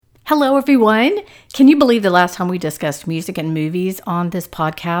Hello, everyone. Can you believe the last time we discussed music and movies on this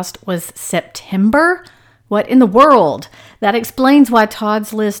podcast was September? What in the world? That explains why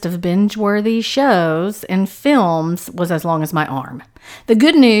Todd's list of binge-worthy shows and films was as long as my arm. The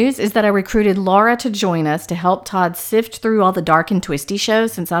good news is that I recruited Laura to join us to help Todd sift through all the dark and twisty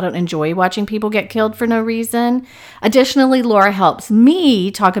shows since I don't enjoy watching people get killed for no reason. Additionally, Laura helps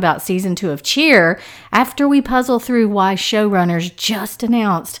me talk about season 2 of Cheer after we puzzle through why showrunners just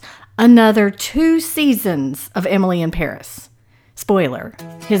announced another 2 seasons of Emily in Paris. Spoiler,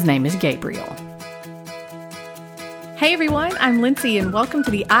 his name is Gabriel. Hey everyone, I'm Lindsay and welcome to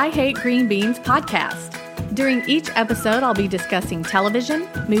the I Hate Green Beans podcast. During each episode, I'll be discussing television,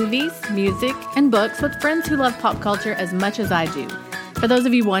 movies, music, and books with friends who love pop culture as much as I do. For those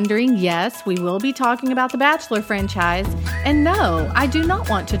of you wondering, yes, we will be talking about the Bachelor franchise. And no, I do not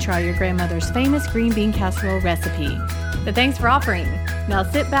want to try your grandmother's famous green bean casserole recipe. But thanks for offering. Now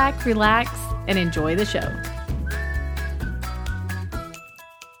sit back, relax, and enjoy the show.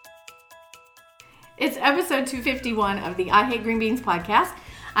 It's episode 251 of the I Hate Green Beans podcast.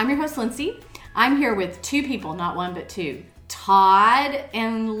 I'm your host, Lindsay. I'm here with 2 people, not 1, but 2. Todd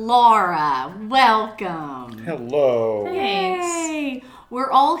and Laura. Welcome. Hello. Thanks. Yay.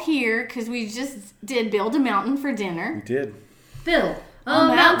 We're all here because we just did Build a Mountain for dinner. We did. Build a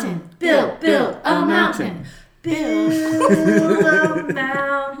mountain. Build a mountain. Build a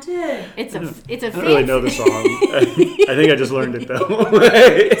mountain. It's a I fancy. don't really know the song. I think I just learned it though.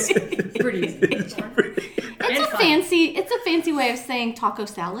 It's Pretty easy. It's a fancy way of saying taco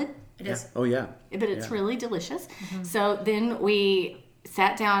salad. It is. Oh yeah. But it's really delicious. Mm-hmm. So then we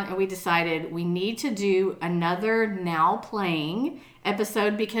sat down and we decided we need to do another Now Playing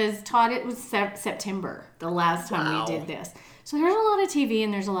episode because, Todd, it was September the last time we did this. So there's a lot of TV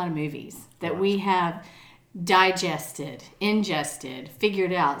and there's a lot of movies that we have digested, ingested,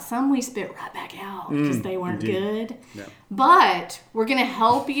 figured out. Some we spit right back out because they weren't good. No. But we're going to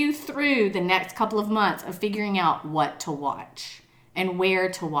help you through the next couple of months of figuring out what to watch and where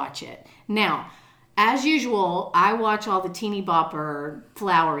to watch it. Now, as usual, I watch all the teeny bopper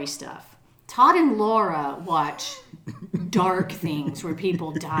flowery stuff. Todd and Laura watch dark things where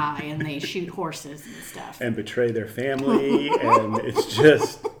people die and they shoot horses and stuff. And betray their family, and it's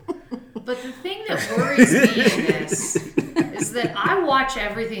just... But the thing that worries me in this is that I watch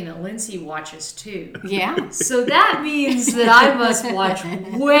everything that Lindsay watches too. Yeah. So that means that I must watch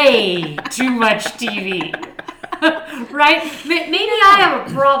way too much TV. Right? Maybe I have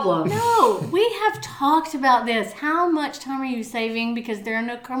a problem. No, we have talked about this. How much time are you saving because there are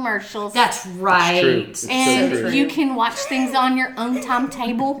no commercials? That's right. It's true. And so true. you can watch things on your own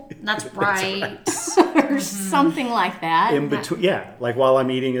timetable. That's right. Or something like that. In between, like while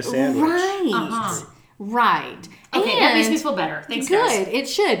I'm eating a sandwich. Right. Uh-huh. Right. Okay, and that makes me feel better. Thanks, good. guys. It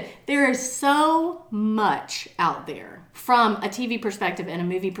should. There is so much out there from a TV perspective and a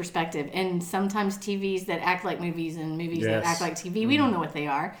movie perspective, and sometimes TVs that act like movies and movies that act like TV. We don't know what they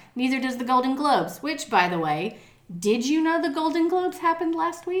are. Neither does the Golden Globes, which, by the way, did you know the Golden Globes happened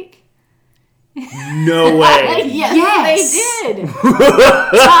last week? No way. Yes, they did.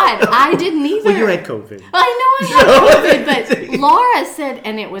 God, I didn't either. Well, you had COVID. I know I had COVID, but Laura said,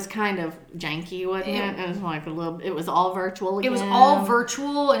 and it was kind of janky, wasn't it? It was like it was all virtual again. It was all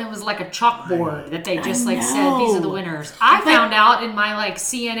virtual, and it was like a chalkboard that they just said, these are the winners. I found out in my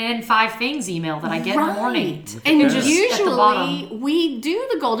CNN 5 Things email that I get in the morning. And just usually we do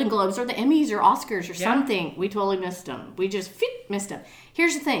the Golden Globes or the Emmys or Oscars or something. We totally missed them. We just missed them.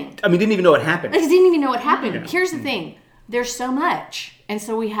 Here's the thing. I mean, didn't even know what happened. I didn't even know what happened. Yeah. Here's the thing. There's so much. And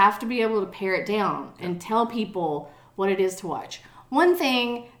so we have to be able to pare it down and tell people what it is to watch. One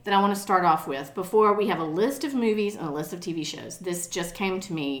thing that I want to start off with before we have a list of movies and a list of TV shows. This just came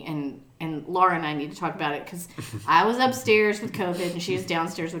to me, and Laura and I need to talk about it because I was upstairs with COVID and she was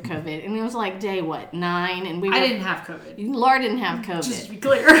downstairs with COVID, and it was like day 9, and I didn't have COVID. Laura didn't have COVID. Just to be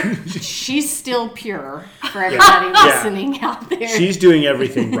clear, she's still pure for everybody listening out there. She's doing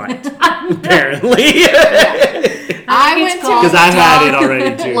everything right, apparently. I went to because I had it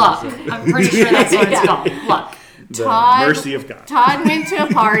already too. Luck. So. I'm pretty sure that's what it's called. Luck. The mercy of God. Todd went to a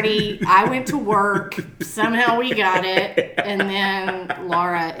party. I went to work. Somehow we got it. And then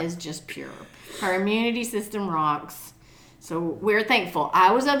Laura is just pure. Her immunity system rocks. So we're thankful.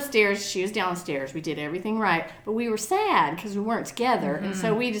 I was upstairs. She was downstairs. We did everything right. But we were sad because we weren't together. Mm-hmm. And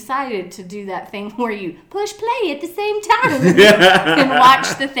so we decided to do that thing where you push play at the same time and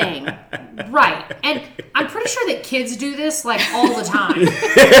watch the thing. Right. And I'm pretty sure that kids do this all the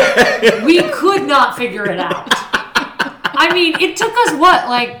time. We could not figure it out. I mean, it took us what,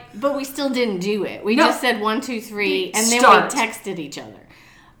 But we still didn't do it. We just said 1, 2, 3, and then Start. we texted each other.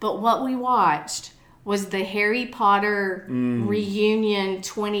 But what we watched was the Harry Potter reunion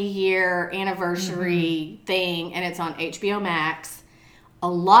 20-year anniversary thing, and it's on HBO Max. A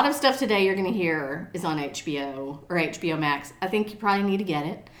lot of stuff today you're going to hear is on HBO or HBO Max. I think you probably need to get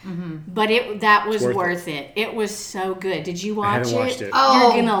it. But that was worth it. It was so good. Did you watch I haven't watched it. Oh,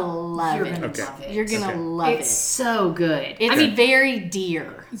 you're going to love You're it. gonna love it. You're going to love it. It's so good. It's very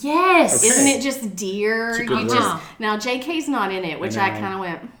dear. Yes. Isn't it just dear? It's a good word. Now JK's not in it, which I kind of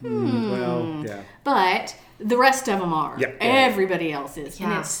went, Well, yeah. But the rest of them are. Yeah. Everybody else is.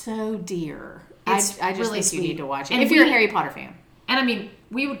 And Yeah. it's so dear. It's I just really think you sweet. need to watch it. And if you're a we- Harry Potter fan. And I mean,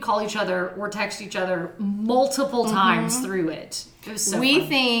 we would call each other or text each other multiple times through it. It was so We fun.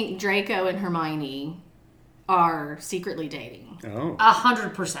 think Draco and Hermione are secretly dating. Oh.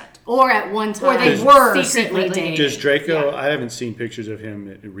 100%. Or at one time. Or they were secretly secretly dating. Does Draco, I haven't seen pictures of him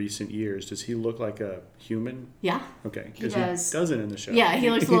in recent years. Does he look like a human? Yeah. Okay. He 'Cause does. he doesn't in the show. Yeah, he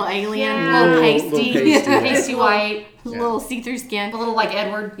looks a little alien, Yeah. a little Little pasty. pasty. Pasty white, little see-through skin. a little like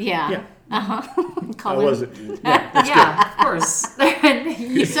Edward. Yeah. Yeah. Uh-huh. I Colin. wasn't. Yeah. Yeah, of course. So,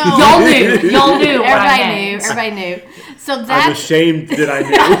 Y'all knew. Y'all knew. what I Everybody knew. meant. Everybody knew. So I'm that's ashamed that I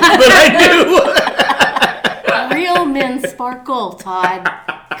knew, but I knew. real men sparkle, Todd.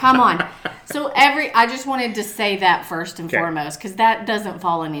 Come on. So I just wanted to say that first and Okay. foremost, because that doesn't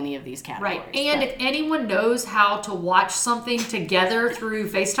fall in any of these categories. Right. And if anyone knows how to watch something together through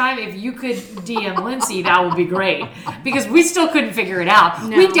FaceTime, if you could DM Lindsay, that would be great. Because we still couldn't figure it out.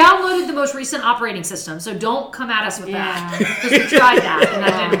 No. We downloaded the most recent operating system, so don't come at us with that. Because we tried that and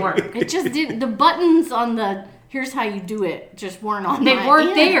that didn't work. It just didn't. The buttons on the here's how you do it just weren't on. They my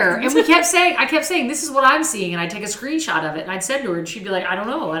weren't end. there. And I kept saying, this is what I'm seeing. And I'd take a screenshot of it and I'd send to her and she'd be like, I don't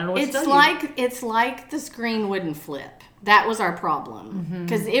know what to tell you. It's like the screen wouldn't flip. That was our problem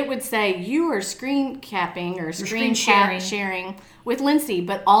because it would say you are screen capping or screen sharing with Lindsay,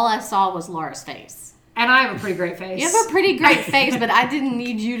 but all I saw was Laura's face. And I have a pretty great face. You have a pretty great face, but I didn't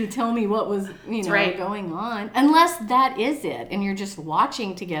need you to tell me what was right. going on, unless that is it, and you're just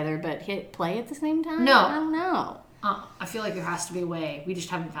watching together, but hit play at the same time. No. I don't know. I feel like there has to be a way. We just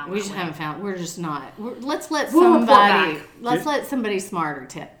haven't found. We just haven't found. We're just not. Let's let We'll report somebody. back. Let's let somebody smarter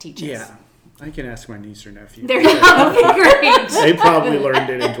teach us. Yeah. I can ask my niece or nephew. There you go. That would be great. They probably learned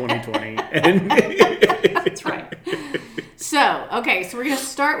it in 2020. And That's right. So, okay, so we're going to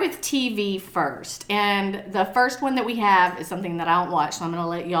start with TV first. And the first one that we have is something that I don't watch, so I'm going to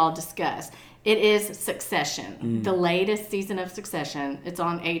let y'all discuss. It is Succession, the latest season of Succession. It's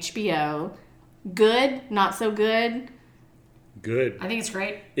on HBO. Good, not so good. good. I think it's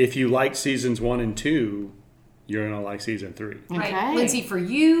great. If you like seasons 1 and 2, you're going to like season 3. Right. Okay. Lindsay, for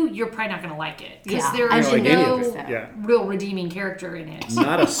you, you're probably not going to like it. Because Yeah, there I is don't like any of no it. Yeah. real redeeming character in it.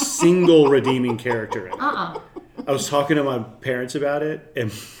 Not a single redeeming character in it. Uh-uh. I was talking to my parents about it,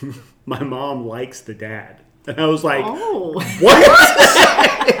 and my mom likes the dad. And I was like, Oh.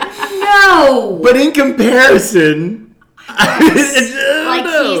 what? No! But in comparison, Like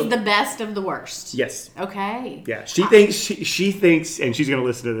he's the best of the worst. yes. Okay. Yeah, she thinks, and she's going to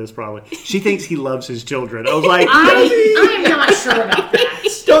listen to this probably. She thinks he loves his children. I was like, I'm not sure about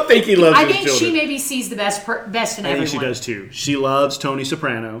that. don't think he loves I his think children. she maybe sees the best in I everyone. think she does too. She loves Tony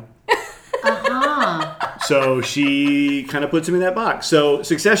Soprano. Uh-huh. So she kind of puts him in that box. So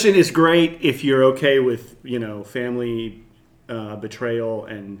Succession is great if you're okay with, family betrayal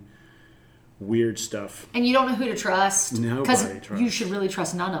and weird stuff. And you don't know who to trust. Nobody Because trusts. you should really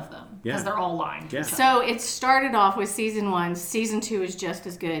trust none of them. Because Yeah. they're all lying to Yeah. each other. So it started off with season 1. Season 2 is just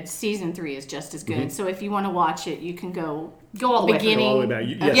as good. Season 3 is just as good. So if you want to watch it, you can go Go all the way through. beginning. All the way back.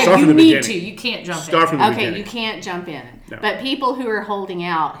 Yeah, Yeah, start you from the need beginning. to. You can't jump Start in. from the Okay, beginning. you can't jump in. No. But people who are holding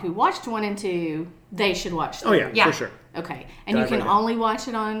out, who watched 1 and 2, they should watch 3. Oh, yeah, Yeah. for sure. Okay. And you Dive can right in. only watch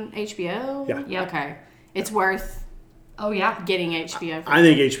it on HBO? Yeah. Yep. Okay. It's worth Oh, yeah. getting HBO. I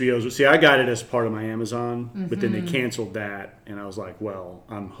think HBO's. See, I got it as part of my Amazon, but then Mm-hmm. they canceled that, and I was like, well,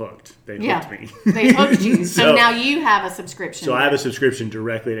 I'm hooked. They hooked Yeah. me. They hooked you. So, So- now you have a subscription. So I have a subscription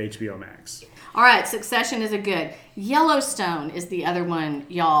directly to HBO Max. All right, Succession is a good. Yellowstone is the other one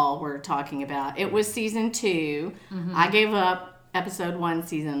y'all were talking about. It was season 2. I gave up episode 1,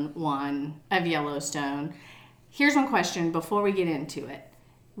 season 1 of Yellowstone. Here's one question before we get into it.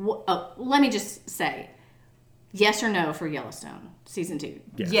 Let me just say, yes or no for Yellowstone, season 2?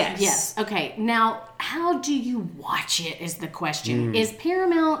 Yes. Yes. Okay. Now, how do you watch it is the question. Is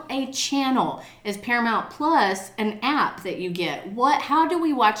Paramount a channel? Is Paramount Plus an app that you get? How do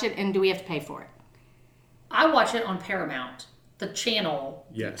we watch it, and do we have to pay for it? I watch it on Paramount, the channel.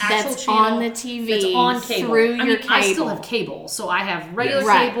 Yes. The actual That's channel on the TV That's on cable. through I your mean, I still cable. have cable, so I have regular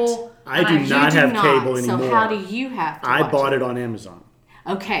Right. cable. I and do have not You do have cable So anymore. how do you have to I watch bought it on Amazon.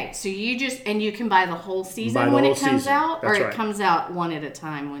 Okay, so you can buy the whole season Buy the when whole it comes season. out, or That's it right. comes out one at a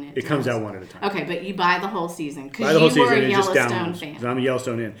time when It comes out one at a time. Okay, but you buy the whole season Buy because the whole you were season a and just Yellowstone download. fan. I'm a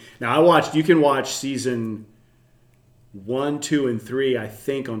Yellowstone in. Now you can watch season 1, 2, and 3. I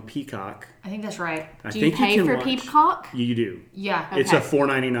think on Peacock. I think that's right. Do you pay for Peacock? You do. Yeah. It's a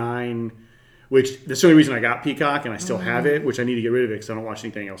 $4.99, which that's the only reason I got Peacock, and I still have it, which I need to get rid of it because I don't watch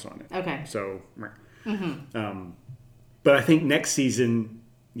anything else on it. Okay. So, but I think next season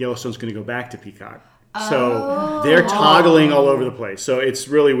Yellowstone's going to go back to Peacock. So they're toggling all over the place. So it's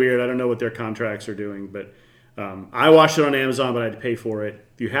really weird. I don't know what their contracts are doing, but I watched it on Amazon, but I had to pay for it.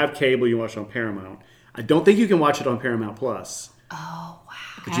 If you have cable, you can watch it on Paramount. I don't think you can watch it on Paramount Plus. Oh,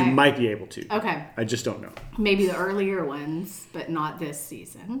 wow. But you might be able to. Okay. I just don't know. Maybe the earlier ones, but not this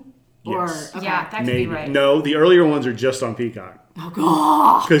season. Yes. Or okay. Yeah, that could Maybe. be right. No, the earlier ones are just on Peacock. Oh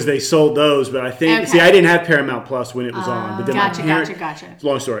god. Because they sold those, but I think... Okay. See, I didn't have Paramount Plus when it was on. But then Gotcha. It's a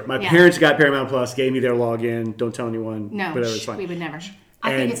long story. My Yeah. parents got Paramount Plus, gave me their login. Don't tell anyone. No, Whatever, it's fine. we would never. I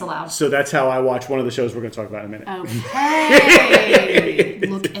think And it's allowed. So that's how I watch one of the shows we're going to talk about in a minute. Okay.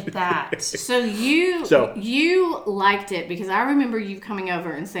 Look at that. So you So- you liked it because I remember you coming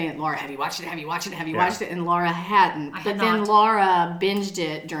over and saying, "Laura, have you watched it? Have you watched it? Have you watched it?" And Laura hadn't. had But then not. Laura binged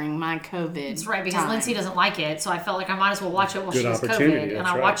it during my COVID. That's right, because time. Lindsay doesn't like it, so I felt like I might as well watch it while Good she has opportunity, COVID. And that's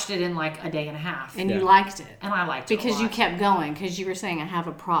I right. watched it in like a day and a half. And Yeah. you liked it And I liked it because a you lot. kept going because you were saying, "I have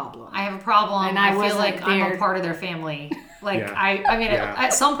a problem." I have a problem, And and I I feel wasn't like I'm there. a part of their family. Like Yeah. I mean, Yeah.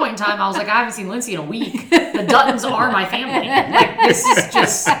 at some point in time, I was like, I haven't seen Lindsay in a week. The Duttons are my family. Like this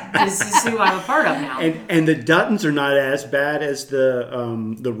is who I'm a part of now. And the Duttons are not as bad as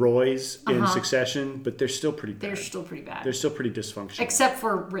the Roys in Succession, but they're still pretty bad. They're still pretty bad, They're still pretty dysfunctional. except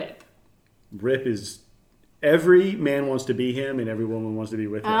for Rip. Rip is... Every man wants to be him, and every woman wants to be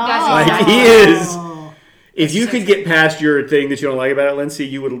with him. That's Like, exactly he right. is... If you could get past your thing that you don't like about it, Lindsay,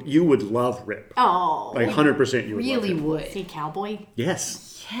 you would love Rip. Oh, Like 100% you would love Really him. would. is he cowboy?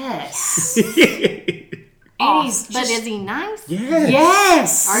 Yes. Yes. Oh, And he's but just- is he nice?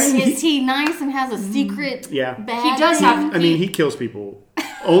 Yes. Or is he nice and has a secret? Yeah. Bad He does thing? have. I mean, he kills people.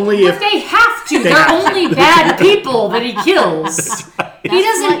 Only But if... they have to. They They're have to. only bad people that he kills. He That's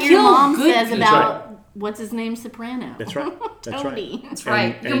doesn't what kill your mom good says people. about what's his name, Soprano. That's right. That's Tony. right. That's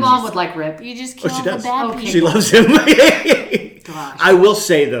right. And- Your and- mom would like Rip. You just Oh, kill she the does. bad Okay. people. She loves him. Gosh. I will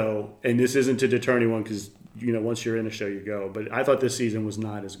say, though, and this isn't to deter anyone because, once you're in a show, you go. But I thought this season was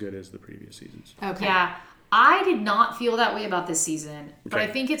not as good as the previous seasons. Okay. Yeah. I did not feel that way about this season, but Okay.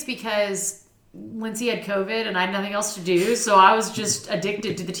 I think it's because Lindsay had COVID and I had nothing else to do, so I was just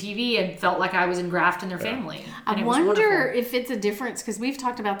addicted to the TV and felt like I was engraft in their family. And I it was wonder wonderful. if it's a difference because we've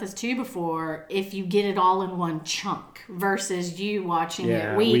talked about this too before. If you get it all in one chunk versus you watching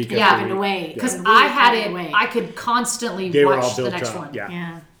Yeah, it week week and after having to week. wait. because and I week had having it, to wait. I could constantly They were all watch the built next up. one. Yeah.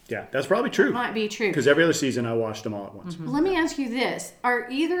 Yeah, Yeah, that's probably true. might be true. Because every other season I watched them all at once. Let me ask you this: are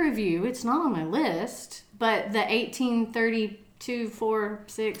either of you? It's not on my list, but the 1832, 4,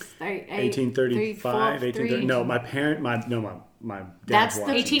 6, 8, 1835, 1830. No, my That's dad's the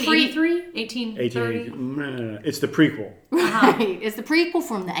watching. 1883? 1830? No. It's the prequel. Right. It's the prequel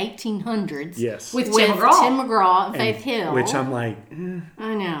from the 1800s. Yes. With With Tim McGraw. Tim McGraw and Faith Hill. Which I'm like,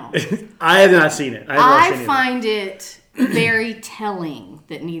 I know. I have not seen it. I haven't watched I any of it. find it very telling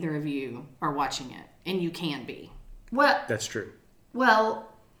that neither of you are watching it, and you can be. Well, That's true.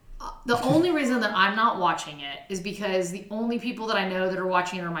 the only reason that I'm not watching it is because the only people that I know that are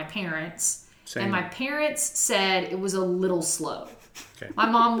watching it are my parents. Same. And my parents said it was a little slow. Okay. My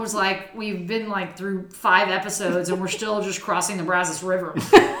mom was like, we've been like through 5 episodes and we're still just crossing the Brazos River.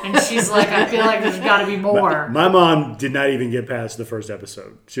 And she's like, I feel like there's got to be more. My mom did not even get past the first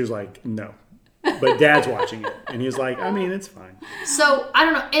episode. She was like, no. But Dad's watching it. And he was like, I mean, it's fine. So, I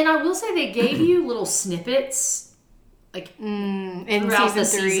don't know. And I will say they gave you little snippets like In throughout the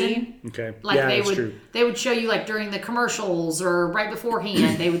season 3. season. Okay. Like yeah, they that's true. would show you like during the commercials or right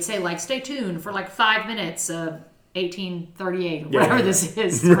beforehand, they would say like stay tuned for like 5 minutes of 1838 or whatever Yeah. this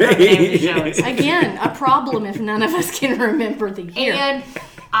is. Whatever the name of the show is. Again, a problem if none of us can remember the year. And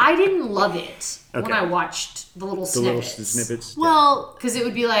I didn't love it when Okay. I watched the little The little snippets. snippets. Well, Because it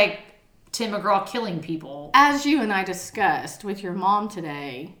would be like Tim McGraw killing people. as you and I discussed with your mom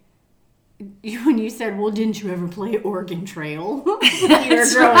today, when you said, well, didn't you ever play Oregon Trail? When you were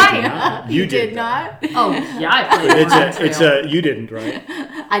growing right. up? You You did did not? Oh, yeah, I played Oregon Trail. You didn't, right?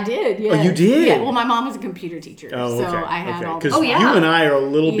 I did. Yes. Oh, you did? Yeah. Well, my mom was a computer teacher, Oh, so okay. I had all. Because Oh, yeah. you and I are a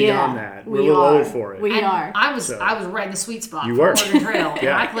little beyond Yeah, that. We're a we little are. old for it. We And are. I was So- right in the sweet spot. You for were. Oregon Trail.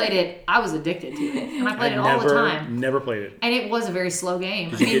 Yeah. And I played it. I was addicted to it, and I played it all never, the time. Never played it. And it was a very slow game.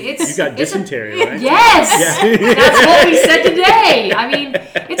 I You, mean, you got it's a- dysentery, right? Yes, Yeah. that's what we said today. I mean,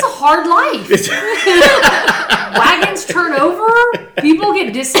 it's a hard life. Wagons turn over, people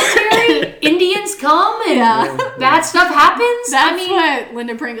get dysentery, Indians come, and Yeah. bad stuff happens. That's I mean, what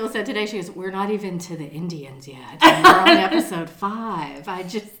Linda Pringle said today. She goes, "We're not even to the Indians yet. And we're on episode 5. I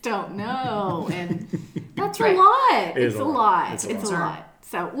just don't know." And that's Right. a lot. It is It's a a lot. lot. It's It's a a lot. lot.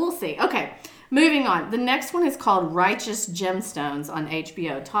 So we'll see. Okay, moving on. The next one is called Righteous Gemstones on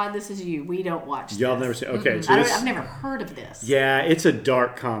HBO. Todd, this is you. We don't watch. Y'all have this. never seen. Okay, so I've never heard of this. yeah, it's a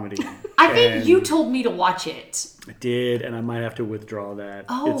dark comedy. I think And you told me to watch it. I did, and I might have to withdraw that.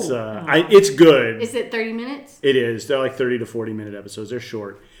 Oh. It's good. Is it 30 minutes? It is. They're like 30 to 40 minute episodes. They're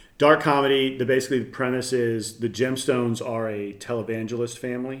short. Dark comedy. The premise is the Gemstones are a televangelist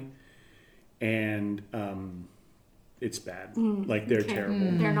family, and it's bad. Like they're Okay.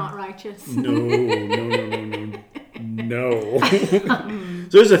 terrible. They're not righteous. No.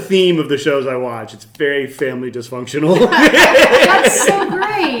 So there's a theme of the shows I watch. It's very family dysfunctional. That's so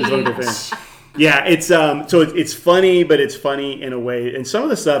great. One of the things. Yeah, it's it's funny, but it's funny in a way. And some of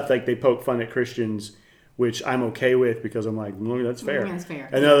the stuff, like they poke fun at Christians, which I'm okay with because I'm like, no, that's fair. That's fair.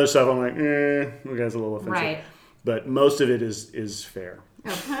 And the other stuff, I'm like, okay, that's a little offensive. Right. But most of it is fair.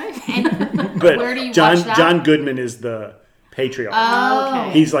 Okay. But Where do you John watch that? John Goodman is the patriarch.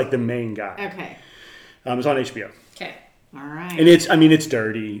 Okay. He's like the main guy. Okay. It's on HBO, Okay. All right. and it's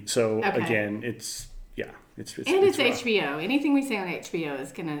dirty. So Okay. again, it's And it's rough. HBO. Anything we say on HBO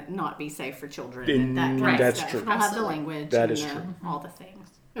is going to not be safe for children. Mm, And that kind Right. of that's stuff. true. It'll have the Absolutely. language. That and is the- true. All the things.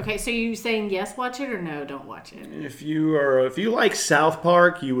 Okay, so you saying yes, watch it, or no, don't watch it? If you like South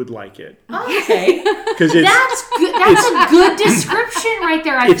Park, you would like it Okay. because it's That's good. That's a good description right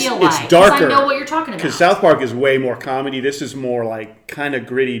there. I It's- feel it's like 'cause darker. I know what you're talking because about. South Park is way more comedy. This is more like kind of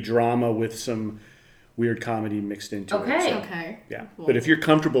gritty drama with some weird comedy mixed into it. Okay. So, Okay. yeah, Cool. but if you're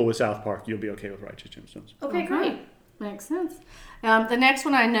comfortable with South Park, you'll be okay with Righteous Gemstones. Okay, great. Makes sense. The next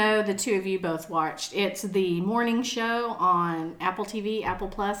one I know the two of you both watched. It's the morning show on Apple TV, Apple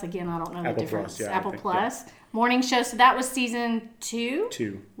Plus. Again, I don't know the Apple difference. Plus, yeah, I Apple think, Plus. Morning show. So that was season 2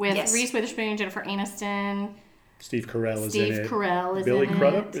 Two. with Yes. Reese Witherspoon, Jennifer Aniston, Steve Carell is in Steve it. Carell is Billy in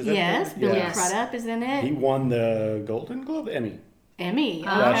Crudup? it. Is that Yes, the- Billy Yes. Crudup is in it. He won the Golden Globe, Emmy, Emmy.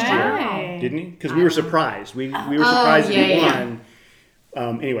 last Okay. year, didn't he? Because we were surprised. We were surprised that he yeah,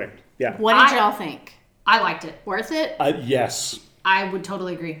 won. Anyway, yeah. What did y'all think? I liked it. Worth it? Yes. I would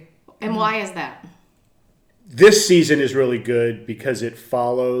totally agree. And why is that? This season is really good because it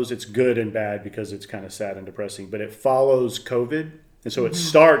follows. It's good and bad because it's kind of sad and depressing, but it follows COVID, and so it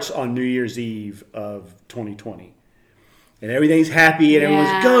starts on New Year's Eve of 2020, and everything's happy and everyone's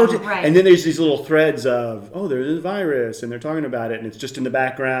Yeah, go. right. And then there's these little threads of there's a virus, and they're talking about it, and it's just in the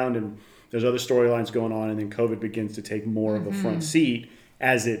background, and there's other storylines going on, and then COVID begins to take more of a front seat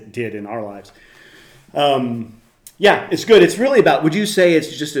as it did in our lives. Yeah, it's good. It's really about. Would you say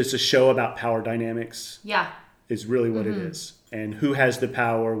it's a show about power dynamics? Yeah. Is really what it is, and who has the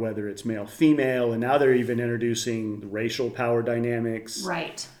power, whether it's male, female, and now they're even introducing the racial power dynamics.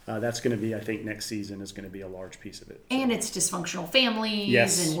 Right. That's going to be, I think, next season is going to be a large piece of it. And it's dysfunctional families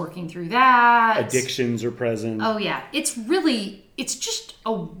Yes. and working through that. Addictions are present. Oh yeah. It's just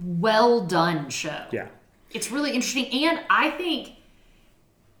a well done show. Yeah, It's really interesting, and I think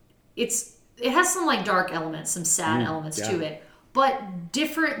it has some like dark elements, some sad elements yeah. to it, but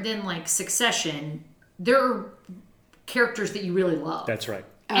different than like Succession. There are characters that you really love. that's right.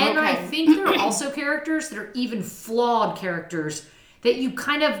 And I Okay. think there are also characters that are even flawed characters that you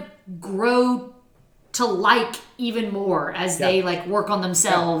kind of grow to like even more as they Yeah. like work on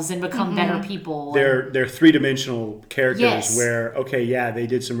themselves and become better people. They're three-dimensional characters Yes. where they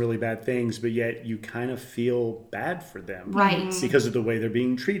did some really bad things, but yet you kind of feel bad for them, Right. Because of the way they're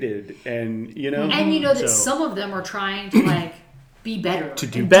being treated, and And you know that so- some of them are trying to like be better. to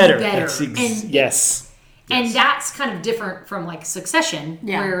do and better. Do better. That's and yes. And that's kind of different from like Succession,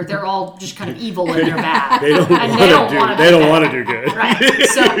 Yeah. where they're all just kind of evil and they're bad. They don't And want to do. wanna They be don't bad. want to do good. Right.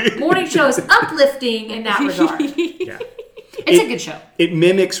 So morning show is uplifting in that regard. Yeah. It's a good show. It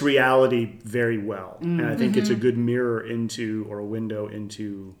mimics reality very well, and I think it's a good mirror into or a window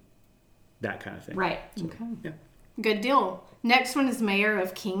into that kind of thing. Right. Yeah. Good deal. Next one is Mayor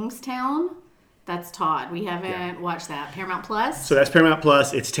of Kingstown. That's Todd. We haven't watched that. Paramount Plus. So that's Paramount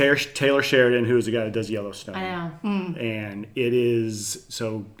Plus. It's Taylor Sheridan, who is the guy that does Yellowstone. I know. And it is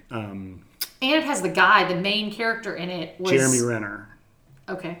so And it has the guy, the main character in it was Jeremy Renner.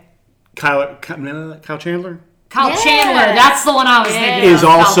 Okay. Kyle Chandler Kyle Yes. Chandler. That's the one I was thinking is of.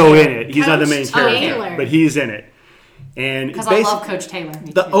 also Kyle in it. He's not the main Coach character, Taylor. but he's in it. And Because I love Coach Taylor.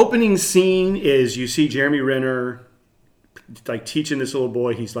 the opening scene is you see Jeremy Renner like teaching this little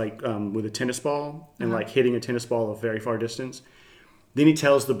boy. He's like with a tennis ball and like hitting a tennis ball a very far distance. Then he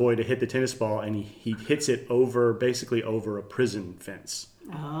tells the boy to hit the tennis ball, and he hits it basically over a prison fence.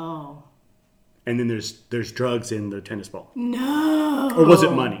 Oh. And then there's drugs in the tennis ball. No. Or was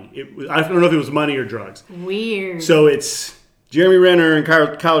it money? I don't know if it was money or drugs. Weird. So it's Jeremy Renner and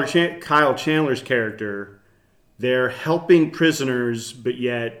Kyle Chandler's character. They're helping prisoners, but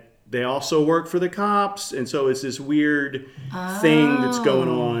yet they also work for the cops. And so it's this weird thing that's going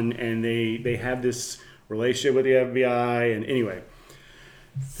on. And they have this relationship with the FBI. And anyway.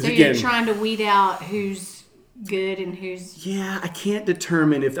 So you're trying to weed out who's good and who's... Yeah, I can't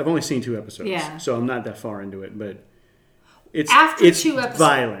determine if... I've only seen 2 episodes. Yeah. So I'm not that far into it. But it's 2 episodes.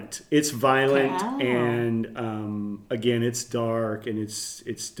 violent. It's violent. Oh. And again, it's dark and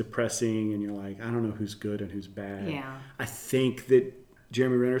it's depressing. And you're like, I don't know who's good and who's bad. Yeah. I think that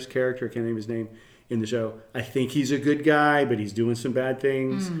Jeremy Renner's character, I can't name his name, in the show, I think he's a good guy, but he's doing some bad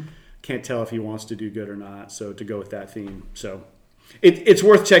things. Can't tell if he wants to do good or not. So to go with that theme. So... It's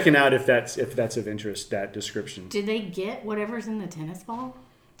worth checking out if that's of interest, that description. Did they get whatever's in the tennis ball?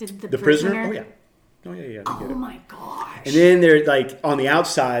 Did The prisoner? Oh yeah. They Oh get it. my gosh. And then they're like on the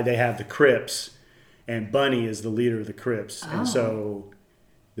outside they have the Crips, and Bunny is the leader of the Crips. And so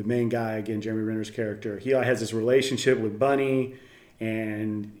the main guy, again, Jeremy Renner's character, he has this relationship with Bunny,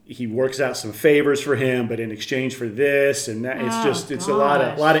 and he works out some favors for him, but in exchange for this and that, it's a lot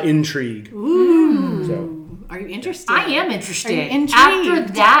of intrigue. Ooh. So. Are you interested? I am interested. Are you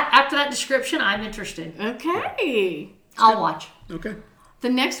intrigued? After that description, I'm interested. Okay. I'll watch. Okay. The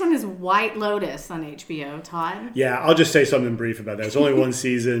next one is White Lotus on HBO, Todd. Yeah, I'll just say something brief about that. It's only 1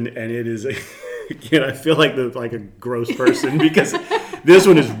 season, and it is, again, I feel like a gross person because this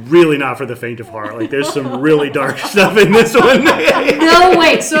one is really not for the faint of heart. Like, there's some really dark stuff in this one. No,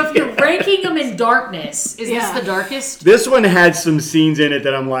 wait. So if you're ranking them in darkness, is Yeah. this the darkest? This one had some scenes in it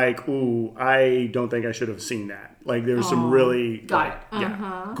that I'm like, ooh, I don't think I should have seen that. Like, there was some really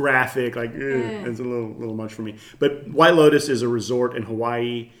graphic, like, it's a little much for me. But White Lotus is a resort in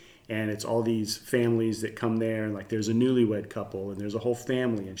Hawaii, and it's all these families that come there, and like there's a newlywed couple, and there's a whole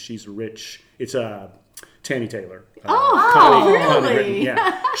family, and she's rich. It's Tammy Taylor. Connie, really? Britton,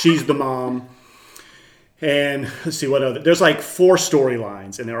 yeah, she's the mom. And let's see what other. There's like 4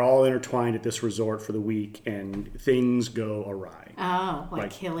 storylines, and they're all intertwined at this resort for the week, and things go awry. Oh,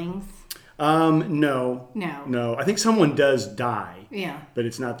 like killings? No. No. I think someone does die. Yeah. But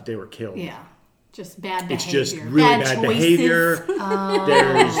it's not that they were killed. Yeah. Just bad behavior. It's just really bad choices. behavior.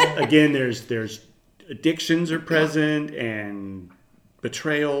 There's addictions are present and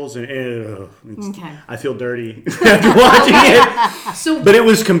betrayals and Okay. I feel dirty after watching it. But it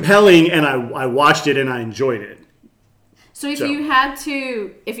was compelling, and I watched it and I enjoyed it. So if you had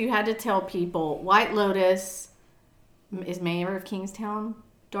to tell people, White Lotus is Mayor of Kingstown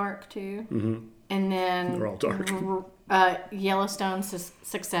dark too, and then They're all dark. Yellowstone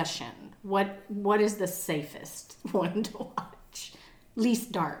Succession. What is the safest one to watch?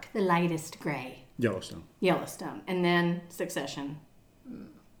 Least dark, the lightest gray. Yellowstone, and then Succession.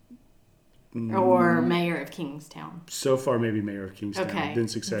 Or Mayor of Kingstown. So far, maybe Mayor of Kingstown. Okay. Then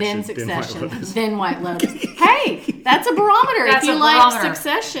Succession. Then White Lotus. Hey, that's a barometer. That's if you a like barometer.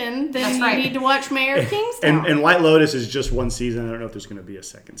 Succession, then That's you right. need to watch Mayor of Kingstown. And White Lotus is just 1 season. I don't know if there's going to be a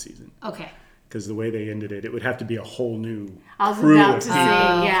 2nd season. Okay. Because the way they ended it, it would have to be a whole new I was crew about of to people. say,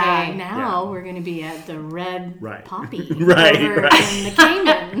 yeah. Okay. Now we're going to be at the Red Right. Poppy Right, over right. in the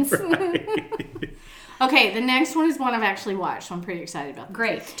Caymans. Okay, the next one is one I've actually watched, so I'm pretty excited about.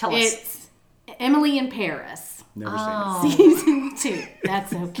 Great. Tell us. It's Emily in Paris, Never seen it. season 2.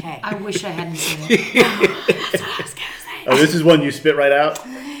 That's okay. I wish I hadn't seen it. That's what I was going to say. Oh, this is one you spit right out?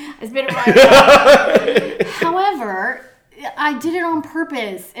 It's been right. However, I did it on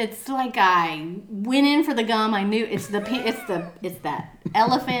purpose. It's like I went in for the gum. I knew it's that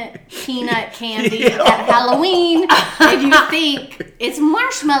elephant peanut candy at Halloween, and you think it's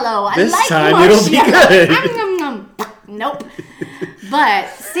marshmallow. I This like time it'll be marshmallow. good. Nom, nom, nom. Nope. But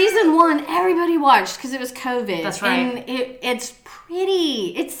season 1, everybody watched because it was COVID. That's right. And it's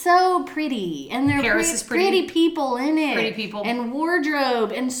pretty. It's so pretty, and they're Paris is pretty. people in it. Pretty people. And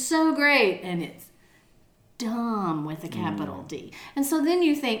wardrobe, and so great. And it's dumb with a capital D. And so then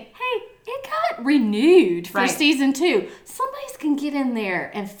you think, hey, it got renewed for Right. season 2. Somebody's can get in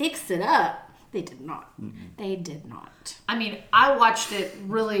there and fix it up. They did not. They did not. I mean, I watched it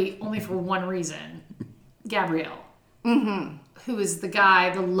really only for one reason. Gabrielle. who is the guy,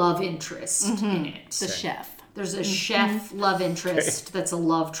 the love interest in it. The chef. There's a chef love interest that's a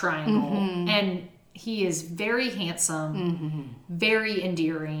love triangle. And he is very handsome, very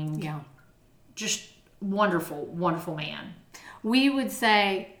endearing. Yeah. Just wonderful, wonderful man. We would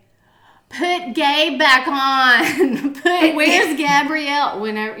say, put Gabe back on. Where's Gabrielle?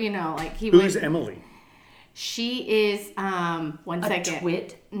 Whenever, like he Who's would. Emily? She is, one second.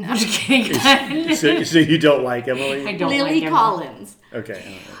 Twit. No. I'm just kidding. So you don't like Emily? I don't Lily like him. Collins.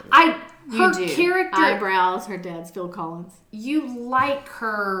 Okay. Her You do. character, Eyebrows. Her dad's Phil Collins. you like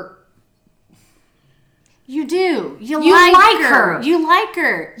her. You do. You like like her. her. You like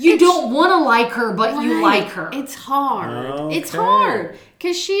her. You don't want to like her, but you Right. like her. It's hard. It's Okay. hard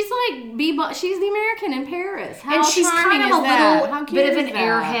because she's like she's the American in Paris. How And she's charming kind of is a that? little How cute bit of is an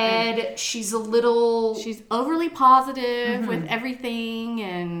that? airhead. She's a little. She's overly positive with everything,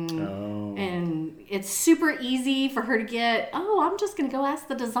 and it's super easy for her to get. Oh, I'm just gonna go ask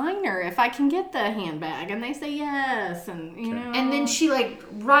the designer if I can get the handbag, and they say yes, and And then she like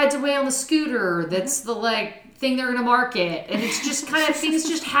rides away on the scooter. That's the thing they're gonna market, and it's just kind of things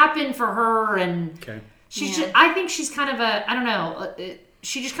just happen for her, and she's just. I think she's kind of I don't know.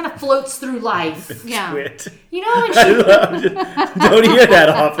 She just kind of floats through life. yeah. Quit. And she, Don't hear that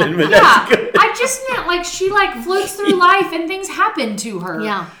often, but that's good. I just meant she floats through life and things happen to her.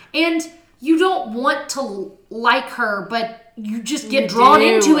 Yeah. And you don't want to like her, but you just get You drawn do.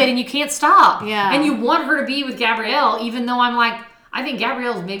 into it and you can't stop. Yeah. And you want her to be with Gabrielle, even though I think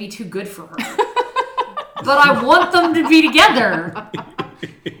Gabrielle's maybe too good for her. But I want them to be together.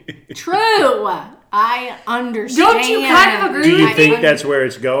 True. I understand. Don't you kind of agree? Do you with think me? that's where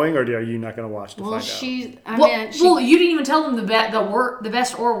it's going, or are you not going to watch to Well, find out? Well, you didn't even tell them the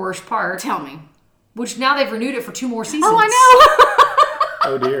best or worst part. Tell me. Which now they've renewed it for 2 more seasons. Oh, I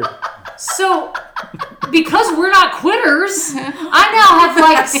Oh dear. So, because we're not quitters, I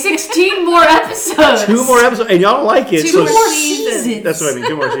now have 16 more episodes. 2 more episodes, and y'all don't like it. 2 so more seasons. That's what I mean.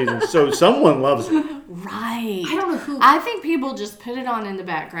 2 more seasons. So someone loves it. know. Right. I don't know who. I think people just put it on in the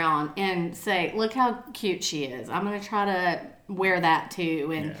background and say, "Look how cute she is. I'm going to try to wear that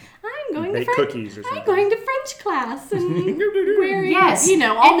too." And I'm going Bake to cookies or I'm something. going to French class and wearing, Yes.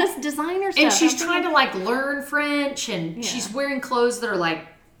 all And- this designer stuff. And she's I'm trying to learn French, and she's wearing clothes that are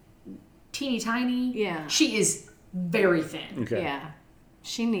teeny tiny. Yeah. She is very thin. Okay. Yeah.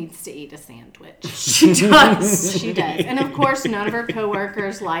 She needs to eat a sandwich. She does. She does. And of course, none of her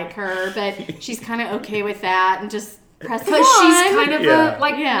coworkers like her, but she's kind of okay with that and just press Because on. she's kind of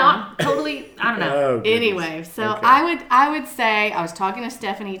Yeah. not totally, I don't know. Oh, goodness. Anyway, so Okay. I would say, I was talking to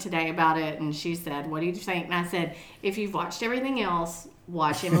Stephanie today about it, and she said, "What do you think?" And I said, "If you've watched everything else,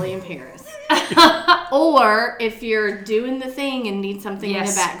 watch Emily in Paris. Or if you're doing the thing and need something in the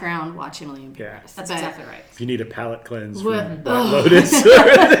Yes. background, watch Emily in Yeah. Paris." That's But exactly right. If you need a palate cleanse Well, from Black Lotus.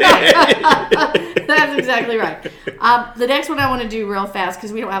 That's exactly right. The next one I want to do real fast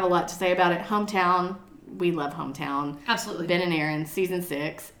because we don't have a lot to say about it. Hometown. We love Hometown. Absolutely. Ben and Aaron, season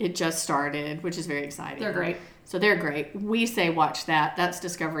 6. It just started, which is very exciting. They're great. So they're great. We say watch that. That's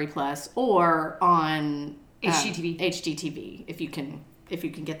Discovery Plus or on HGTV. HGTV if you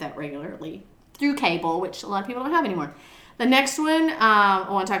can get that regularly through cable, which a lot of people don't have anymore. The next one I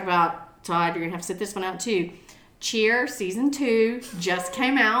want to talk about, Todd. You're gonna have to sit this one out too. Cheer season 2 just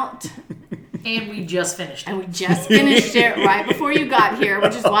came out. And we just finished it. And we just finished it right before you got here,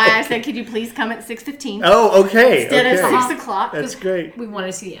 which is why I said, could you please come at 6:15 Oh, okay. instead okay. of 6 o'clock? That's great. We wanted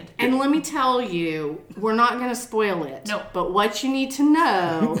to see the end. And let me tell you, we're not going to spoil it. No. But what you need to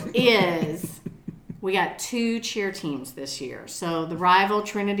know is we got 2 cheer teams this year. So the rival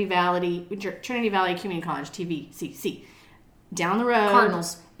Trinity Valley Community College, TVCC, down the road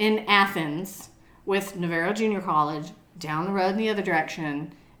Cardinals. in Athens with Navarro Junior College, down the road in the other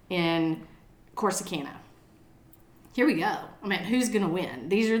direction in Corsicana. Here we go. I mean, who's going to win?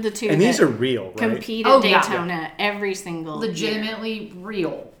 These are the 2 And these that are real, right? compete Oh, at yeah. Daytona every single year. Legitimately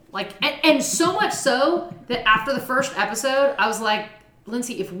real. And so much so that after the first episode, I was like,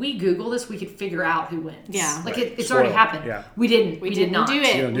 Lindsay, if we Google this, we could figure out who wins. Yeah. Like Right. it's Spoil already it. happened. Yeah. We didn't. We did didn't not. do You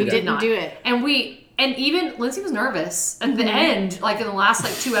it. don't do We that. didn't do it. And even Lindsay was nervous at the end, in the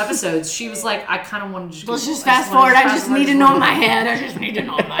last 2 episodes. She was like, I kind of want to just. Let's Google- just fast forward. I just need to know in my head. I just need to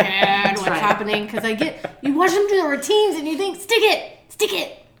know in my head That's what's right. happening. Because you watch them do the routines and you think, stick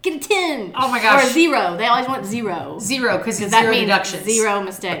it, get a 10. Oh my gosh. Or a 0. They always want 0. 0 because it's That 0 means deductions. 0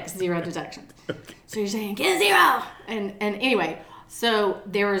 mistakes, 0 deductions. So you're saying, get a 0. And anyway, so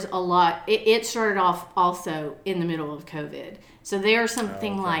there was a lot. It started off also in the middle of COVID. So they're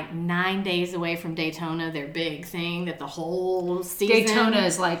something like 9 days away from Daytona, their big thing that the whole season. Daytona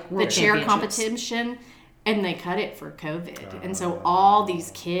is like the world cheer championships. competition. And they cut it for COVID. And so all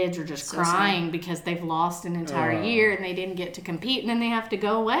these kids are just crying because they've lost an entire year and they didn't get to compete. And then they have to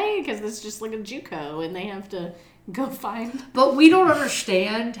go away because it's just like a JUCO and they have to go find. But we don't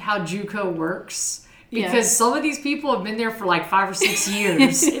understand how JUCO works. Because some of these people have been there for like 5 or 6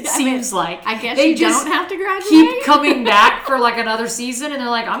 years. It seems like. I guess they you just don't have to graduate. Keep coming back for like another season, and they're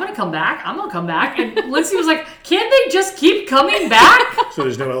like, "I'm going to come back. I'm going to come back." And Lindsay was like, "Can't they just keep coming back?" So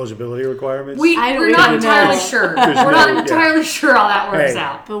there's no eligibility requirements. We're not entirely sure. We're not entirely sure how that works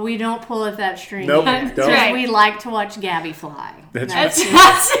out. But we don't pull at that string. Nope. Because we like to watch Gabby fly. That's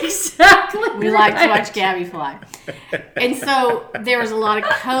exactly We like to watch Gabby fly. And so there was a lot of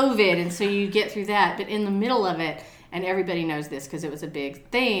COVID, and so you get through that. But in the middle of it, and everybody knows this because it was a big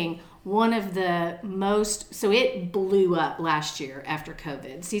thing, one of the most, so it blew up last year after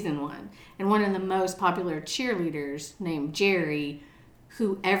COVID, season 1. And one of the most popular cheerleaders named Jerry,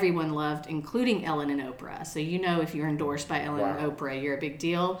 who everyone loved, including Ellen and Oprah. So you know if you're endorsed by Ellen and Oprah, you're a big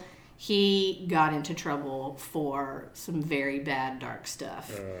deal. He got into trouble for some very bad, dark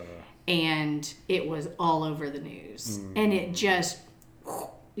stuff. And it was all over the news. And it just,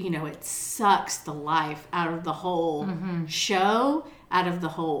 it sucks the life out of the whole show, out of the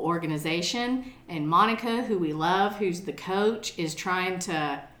whole organization. And Monica, who we love, who's the coach, is trying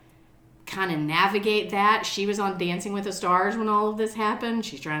to kind of navigate that. She was on Dancing with the Stars when all of this happened.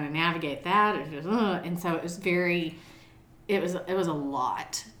 She's trying to navigate that. And so it was it was a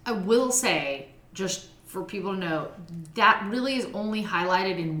lot. I will say, just for people to know, that really is only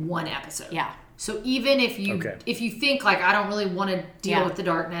highlighted in one episode. Yeah. So even if you think like, I don't really want to deal with the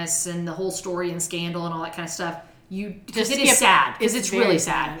darkness and the whole story and scandal and all that kind of stuff, because it is sad. Because it's really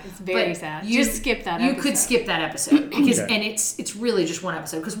sad. It's very sad. Just skip that episode. You could skip that episode because and it's really just one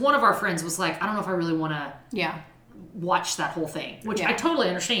episode. Because one of our friends was like, I don't know if I really want to watch that whole thing, which I totally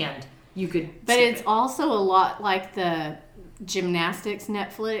understand. You could, but it's also a lot like the gymnastics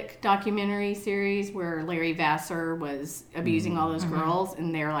Netflix documentary series where Larry Vassar was abusing all those girls,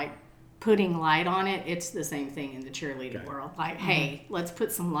 and they're like putting light on it. It's the same thing in the cheerleading world. Like, hey, let's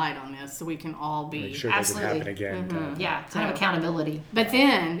put some light on this so we can all be make sure it doesn't happen again. Kind of accountability. But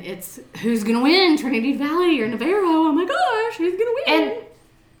then it's who's gonna win, Trinity Valley or Navarro? Oh my gosh, who's gonna win? And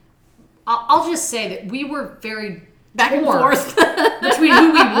I'll just say that we were very back and forth between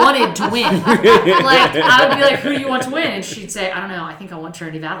who we wanted to win. Like, I would be like, who do you want to win? And she'd say, I don't know, I think I want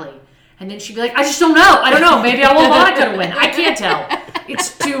Trinity Valley. And then she'd be like, I just don't know. I don't know. Maybe I want Monica to win. I can't tell.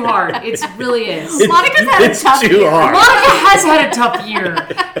 It's too hard. It really is. Monica's had a tough year. Hard. Monica has had a tough year.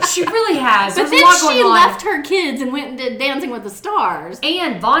 She really has. But then she left her kids and went and did Dancing with the Stars.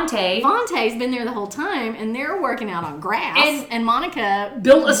 And Vontae's been there the whole time, and they're working out on grass. And Monica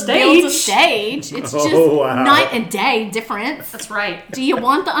built a stage. It's just night and day difference. That's right. Do you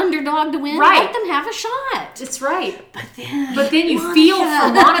want the underdog to win? Right. Let them have a shot. That's right. But then you Monica. feel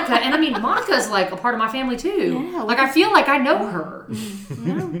for Monica, and I mean, Monica's like a part of my family too. Yeah, like I feel like I know her.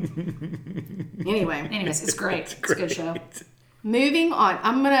 Anyways, it's great. It's a good show. Moving on.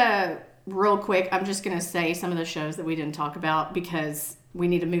 I'm just gonna say some of the shows that we didn't talk about because we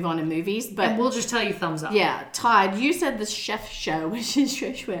need to move on to movies. But and we'll just tell you thumbs up. Yeah, Todd, you said the Chef Show, which is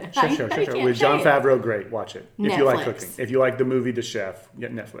Chef Show with Jon Favreau. Great, watch it if you like cooking. If you like the movie The Chef,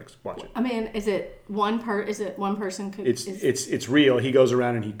 get Netflix. Watch it. I mean, is it one person? It's real. He goes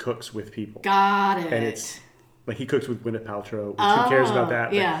around and he cooks with people. Got it. And it's like he cooks with Gwyneth Paltrow. Who cares about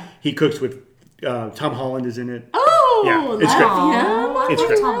that? Yeah. He cooks with Tom Holland is in it. Oh, yeah, it's great. It's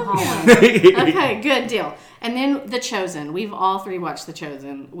great. Tom Holland. Okay, good deal. And then The Chosen. We've all three watched The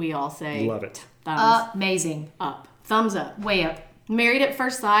Chosen. We all say love it. Amazing. Up. Thumbs up. Way up. Married at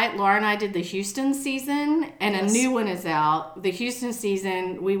First Sight. Laura and I did the Houston season, and a new one is out. The Houston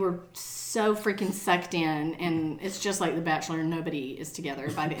season, we were so freaking sucked in, and it's just like The Bachelor. Nobody is together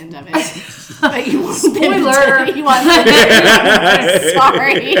by the end of it. But you want spoiler. Sorry,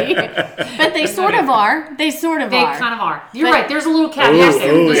 but they sort of are. They kind of are. You're right. There's a little caveat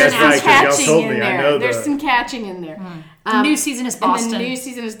there. There's some catching in there. There's some catching in there. The new season is Boston. And the new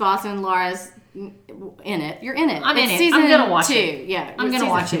season is Boston. Laura's in it. You're in it. I'm in it. Season I'm gonna watch 2. it. Yeah, I'm gonna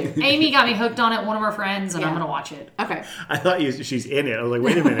watch it. Amy got me hooked on it. One of our friends, and I'm gonna watch it. Okay. I thought she's in it. I was like,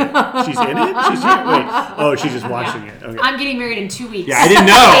 wait a minute, she's in it. Wait. She's just watching it. Okay. I'm getting married in 2 weeks. Yeah, I didn't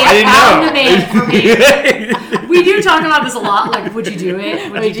know. For me. We do talk about this a lot. Like, would you do it?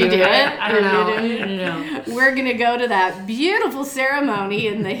 Would you do it? I don't know. We're gonna go to that beautiful ceremony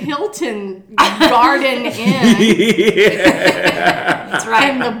in the Hilton Garden Inn. That's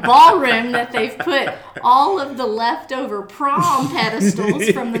right. And the ballroom that they've put all of the leftover prom pedestals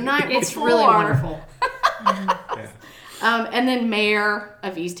from the night before. It's really wonderful. And then Mayor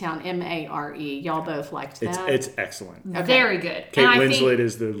of Easttown, Mare. Y'all both liked that. It's excellent. Okay. Very good. Kate And I Winslet think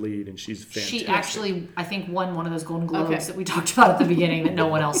is the lead, and she's fantastic. she actually, I think, won one of those Golden Globes Okay. that we talked about at the beginning that no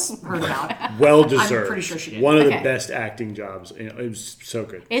one else heard about. Well deserved. I'm pretty sure she did. One of the Okay. best acting jobs. It was so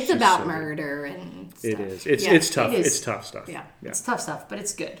good. It's She's about so good. murder and stuff. It is. It's Yeah. it's tough. It is. It's tough stuff. Yeah. It's tough stuff, but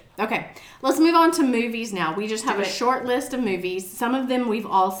it's good. Okay, let's move on to movies now. We just have Do a it. short list of movies. Some of them we've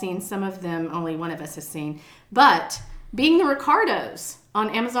all seen, some of them only one of us has seen. But Being the Ricardos on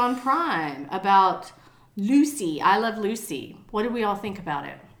Amazon Prime about Lucy. I Love Lucy. What did we all think about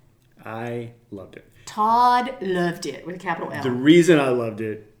it? I loved it. Todd loved it with a capital L. The reason I loved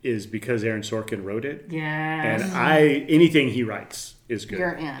it is because Aaron Sorkin wrote it. Yes. And anything he writes is good.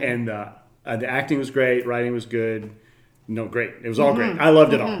 You're in. And the acting was great, writing was good. No, great. It was all great. I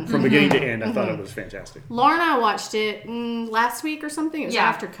loved it all. From beginning to end, I thought it was fantastic. Laura and I watched it last week or something. It was Yeah.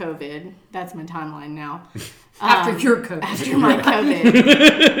 after COVID. That's my timeline now. After your COVID. After my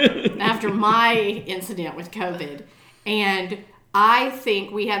COVID. After my incident with COVID. And I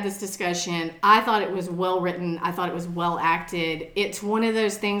think we had this discussion. I thought it was well written. I thought it was well acted. It's one of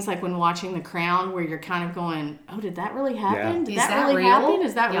those things like when watching The Crown where you're kind of going, oh, did that really happen? Yeah. Did Is that that really real? happen?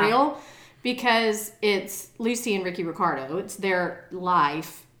 Is that Yeah. real? Because it's Lucy and Ricky Ricardo. It's their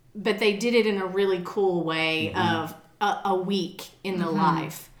life. But they did it in a really cool way of a week in the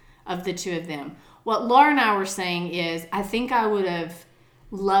life of the two of them. What Laura and I were saying is I think I would have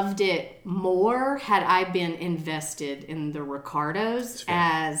loved it more had I been invested in the Ricardos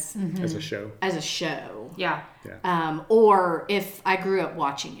as As a show. a show, Yeah. or if I grew up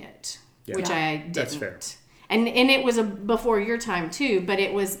watching it, which Yeah. I didn't. That's fair. And it was before your time too, but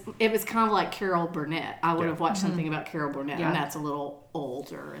it was kind of like Carol Burnett. I would Yeah. have watched something about Carol Burnett, Yeah. and that's a little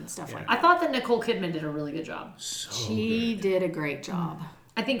older and stuff like I that. thought that Nicole Kidman did a really good job. She did a great job.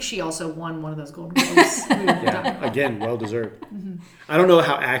 I think she also won one of those Golden Globes. Yeah, again, well deserved. I don't know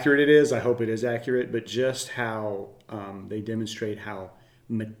how accurate it is. I hope it is accurate, but just how they demonstrate how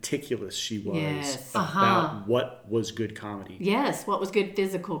meticulous she was Yes. about what was good comedy. Yes, what was good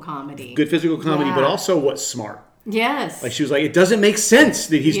physical comedy? Good physical comedy, but Yeah. also what's smart. Yes. Like she was like, it doesn't make sense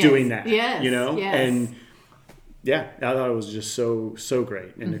that he's Yes, doing that. yes, You know? yes. And yeah, I thought it was just so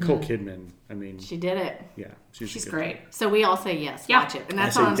great. And Nicole Kidman, I mean, she did it. yeah, She's a good great. So we all say yes, Yeah. watch it. And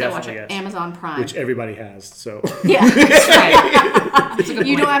that's I say on definitely yes. Amazon Prime. which everybody has. So yeah. That's right. That's a good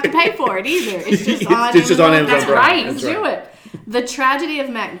You point. don't have to pay for it either. It's just on It's just on Amazon. Amazon That's Prime. right. That's Do right. it. The Tragedy of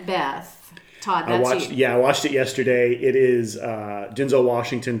Macbeth. Todd, I that's watched. you. Yeah, I watched it yesterday. It is Denzel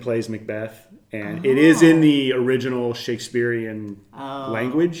Washington plays Macbeth, and it is in the original Shakespearean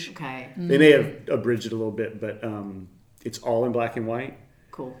language. Okay. They may have abridged it a little bit, but it's all in black and white.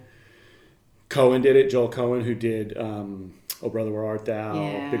 Cool. Cohen did it. Joel Cohen, who did "Oh Brother, Where Art Thou,"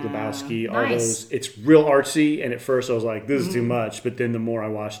 Yeah. Big Lebowski, all Nice. those. It's real artsy, and at first I was like, "This is too much," but then the more I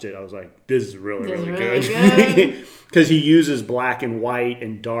watched it, I was like, "This is really, This is really really good." good. Because he uses black and white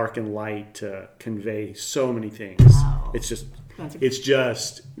and dark and light to convey so many things. Wow. It's just, That's a- it's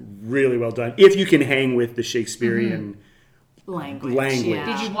just really well done. If you can hang with the Shakespearean, Language. Language. Yeah.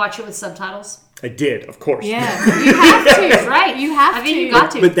 Did you watch it with subtitles? I did, of course. Yes. You have to. Right. You have I think to. you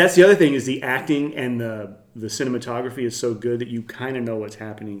got to. But that's the other thing is the acting and the cinematography is so good that you kind of know what's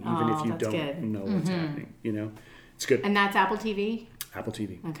happening, even Oh, if you that's don't good. know what's happening. You know, it's good. And that's Apple TV? Apple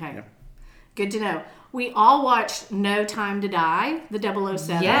TV. Okay. Yeah. Good to know. We all watched No Time to Die, the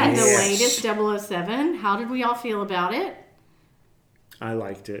 007, Yes. the Yes. latest 007. How did we all feel about it? I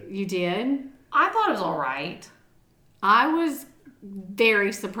liked it. You did? I thought it was all right. I was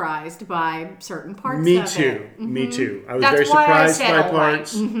very surprised by certain parts Me of too. it. Me too. I was That's very why I surprised said by all right.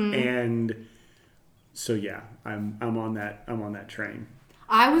 parts, and so yeah, I'm on that. I'm on that train.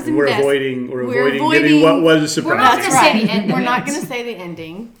 I was And we're invested. avoiding We're giving what was a We're not surprise. gonna say the ending. We're not going to say the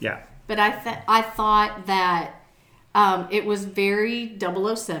ending. Yeah. But I thought that it was very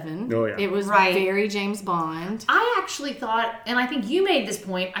 007. Oh, yeah. It was Right. very James Bond. I actually thought, and I think you made this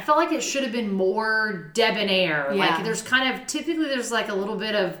point, I felt like it should have been more debonair. Yeah. Like there's kind of, typically there's like a little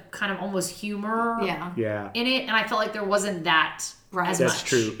bit of kind of almost humor Yeah. Yeah. in it, and I felt like there wasn't that Right. as That's much.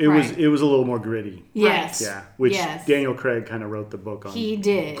 true. It Right. was a little more gritty. Yes. Yeah. Which Yes. Daniel Craig kind of wrote the book on. He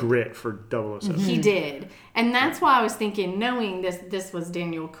did. Grit for 007. He did. And that's why I was thinking, knowing this was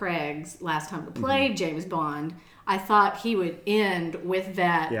Daniel Craig's last time to play James Bond, I thought he would end with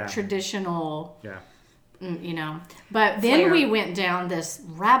that Yeah. traditional, Yeah. you know. But then Flair. we went down this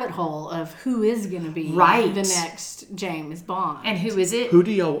rabbit hole of who is going to be Right. the next James Bond. And who is it? Who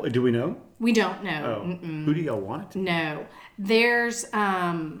do we know? We don't know. Oh, who do y'all want it to? No. There's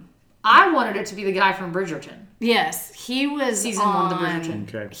I wanted it to be the guy from Bridgerton. Yes, he was Season 1 of the Bridgerton.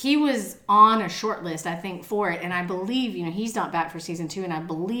 Okay. He was on a short list, I think, for it, and I believe he's not back for season 2, and I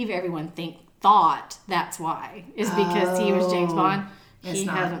believe everyone thought that's why is because he was James Bond. He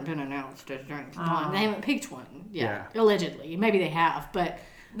hasn't been announced as James Bond. They haven't picked one yet, allegedly. Maybe they have, but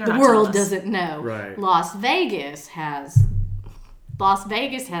the world doesn't know. Right. Las Vegas has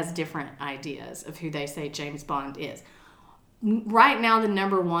different ideas of who they say James Bond is. Right now, the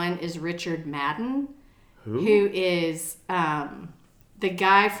number 1 is Richard Madden, who is the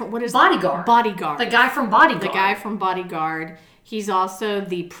guy from Bodyguard. Bodyguard. The guy from Bodyguard. The guy from Bodyguard. He's also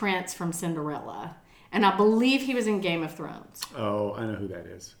the prince from Cinderella, and I believe he was in Game of Thrones. Oh, I know who that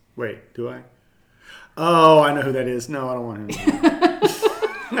is. Wait, do I? Oh, I know who that is. No, I don't want him.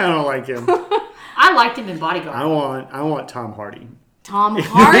 I don't like him. I liked him in Bodyguard. I want Tom Hardy. Tom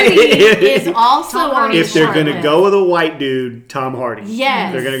Hardy is also on If they're going to go with a white dude, Tom Hardy. Yes.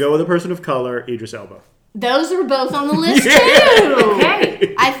 If they're going to go with a person of color, Idris Elba. Those are both on the list too.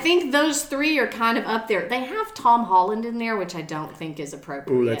 Okay. I think those 3 are kind of up there. They have Tom Holland in there, which I don't think is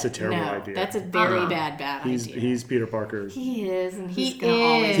appropriate. Ooh, that's a terrible idea. That's a very bad idea. He's Peter Parker. He is, and He he's gonna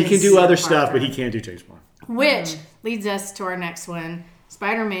always He be can do Peter other Parker. stuff, but he can't do James Bond. Which leads us to our next one.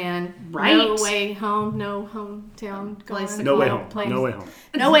 Spider-Man, Right. No Way Home, No Hometown, Place to No Way Oh, Home. place. No Way Home.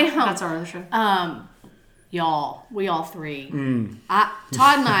 No Way Home. That's our other show. Y'all, we all 3.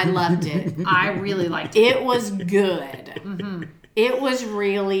 Todd and I loved it. I really liked it. It was good. It was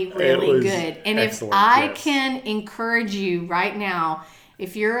really, really was good. And if excellent, I yes. can encourage you right now,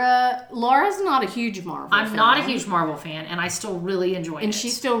 if you're Laura's not a huge Marvel I'm fan. not a huge Marvel fan, and I still really enjoyed it. And she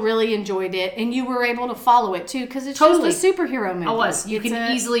still really enjoyed it, and you were able to follow it too, because it's Totally. just a superhero movie. I was. You It's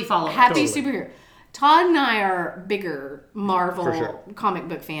can a easily follow it. happy Totally. superhero. Todd and I are bigger Marvel For sure. comic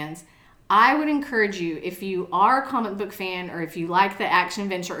book fans. I would encourage you, if you are a comic book fan, or if you like the action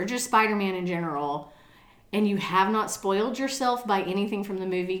adventure, or just Spider-Man in general, and you have not spoiled yourself by anything from the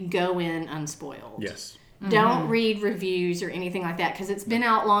movie, go in unspoiled. Yes. Don't read reviews or anything like that, because it's been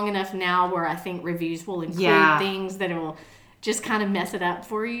out long enough now where I think reviews will include Yeah. things that will just kind of mess it up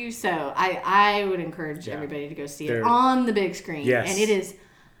for you. So I would encourage everybody to go see it on the big screen. Yes. And it is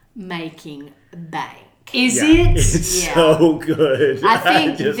making bank. Is Yeah. it? It's Yeah. so good. I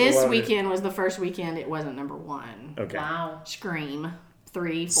think just this love it. weekend was the first weekend it wasn't number 1. Okay. Wow. Scream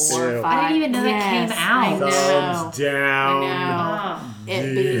 3, 4, So- 5. I didn't even know that came Yes, out. I know. Thumbs down. I know.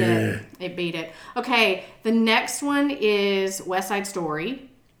 It beat it. It beat it. Okay, the next one is West Side Story.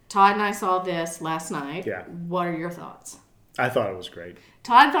 Todd and I saw this last night. Yeah. What are your thoughts? I thought it was great.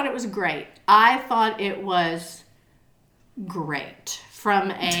 Todd thought it was great. I thought it was great.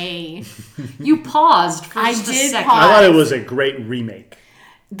 From a... You paused for I just a did second. pause. I thought it was a great remake.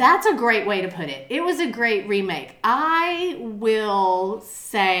 That's a great way to put it. It was a great remake. I will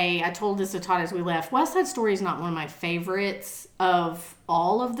say, I told this to Todd as we left, West Side Story is not one of my favorites of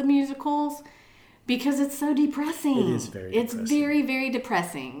all of the musicals because it's so depressing. It is very It's depressing. very, very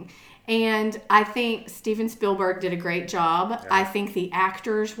depressing. And I think Steven Spielberg did a great job. Yeah. I think the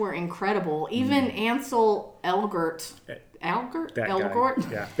actors were incredible. Even Ansel Elgort. That Elgort?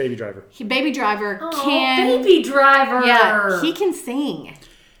 guy. Yeah, Baby Driver. Baby Driver Oh, can... Baby Driver. Yeah, he can sing.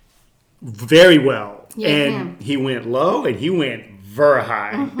 Very well. Yeah, and he went low and he went very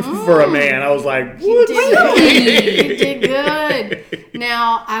high for a man. I was like, You did, you did good.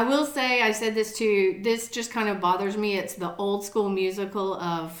 Now, I will say, I said this too, this just kind of bothers me. It's the old school musical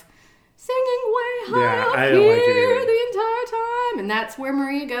of singing way high Yeah, up I don't like it here either. the entire time. And that's where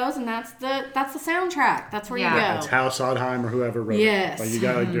Maria goes, and that's the soundtrack. That's where Yeah. you It's go. House Sondheim or whoever wrote Yes. it. Like, you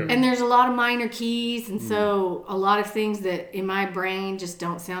gotta do it. And there's a lot of minor keys, and so a lot of things that in my brain just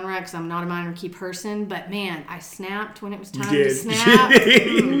don't sound right because I'm not a minor key person. But man, I snapped when it was time to did. snap.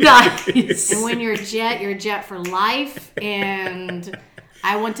 Nice. And when you're a jet for life. And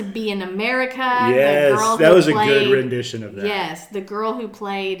I Want to Be in America. Yes, the girl that who was a played, good rendition of that. Yes, the girl who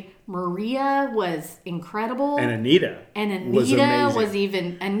played Maria was incredible. And Anita. And was Anita amazing. was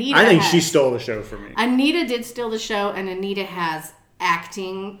even. Anita. I think has- she stole the show for me. Anita did steal the show, and Anita has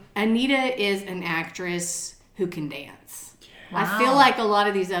acting. Anita is an actress who can dance. I feel like a lot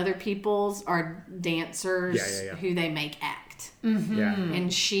of these other people's are dancers Yeah. who they make act. Yeah.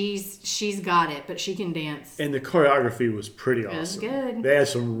 And she's got it, but she can dance. And the choreography was pretty awesome. was good. They had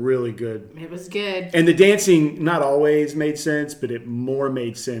some really good. It was good. And the dancing not always made sense, but it more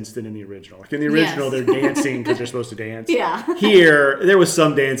made sense than in the original. Like in the original, Yes. they're dancing because they're supposed to dance. Yeah. Here, there was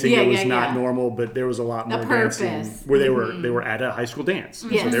some dancing that was Yeah, not yeah. normal, but there was a lot The more purpose. dancing where they were at a high school dance, so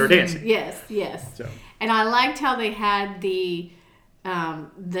Yes. they were dancing. Yes. So. And I liked how they had the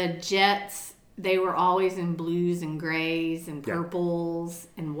Jets they were always in blues and grays and purples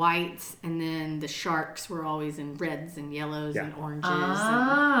and whites, and then the sharks were always in reds and yellows and oranges.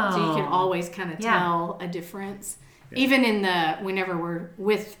 And so you could always kind of tell a difference. Yeah. Even in whenever we're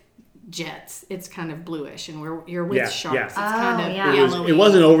with jets, it's kind of bluish, and you're with sharks. It's kind of yellowy. It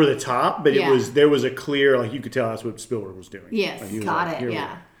wasn't over the top, but there was a clear, like you could tell that's what Spielberg was doing. Yes, like, got it.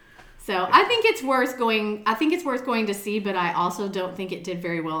 Yeah. So I think it's worth going. I think it's worth going to see, but I also don't think it did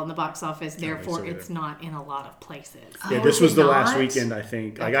very well in the box office. Therefore, it's not in a lot of places. Yeah, this was the last weekend. I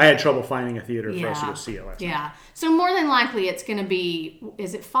think. Like I had trouble finding a theater for us to go see it last night. Yeah. So more than likely, it's going to be.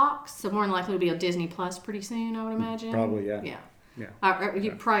 Is it Fox? So more than likely, it'll be on Disney Plus pretty soon. I would imagine. Probably, yeah. Yeah.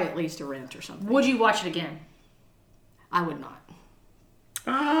 You probably at least a rent or something. Would you watch it again? I would not.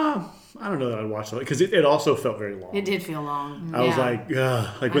 I don't know that I'd watch it because it also felt very long. It did feel long. I was like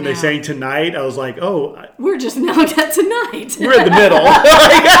when they sang Tonight, I was like, we're just now at Tonight. We're in the middle.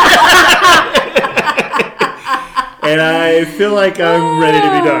 And I feel like I'm ready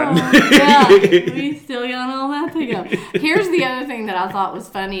to be done. We still got all that to go. Here's the other thing that I thought was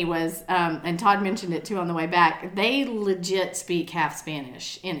funny was, and Todd mentioned it too on the way back, they legit speak half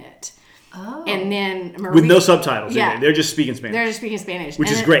Spanish in it. Oh. And then Maria, with no subtitles in it. They're just speaking Spanish. They're just speaking Spanish.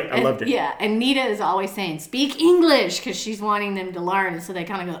 Which is great. I loved it. Yeah. And Nita is always saying, speak English, because she's wanting them to learn. And so they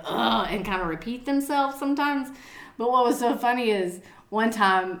kind of go, and kind of repeat themselves sometimes. But what was so funny is one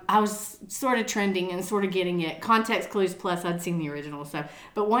time I was sort of trending and sort of getting it. Context clues plus I'd seen the original stuff.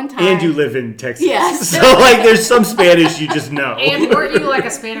 But one time. And you live in Texas. Yes. So like there's some Spanish you just know. And weren't you like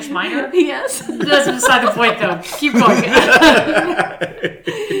a Spanish minor? Yes. That's beside the point though. Keep going.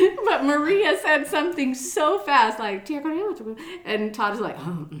 But Maria said something so fast, like, and Todd was like,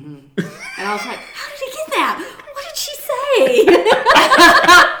 And I was like, how did he get that? What did she say?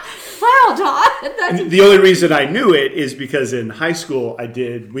 Wow, Todd. The only reason I knew it is because in high school we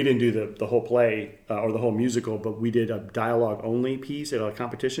didn't do the whole play or the whole musical, but we did a dialogue only piece at a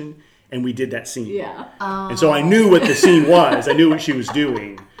competition, and we did that scene. Yeah. And so I knew what the scene was. I knew what she was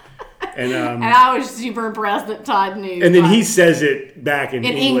doing. And I was super impressed that Todd knew. And then he says it back in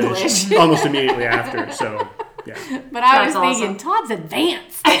English almost immediately after. So, yeah. But I was thinking, Todd's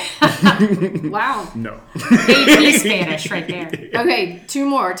advanced. Wow. No. AP Spanish right there. Okay, 2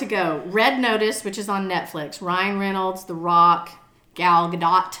 more to go. Red Notice, which is on Netflix. Ryan Reynolds, The Rock, Gal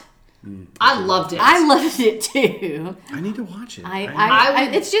Gadot. I loved it. I loved it too. I need to watch it.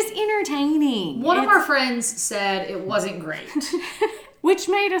 It's just entertaining. One of our friends said it wasn't great. Which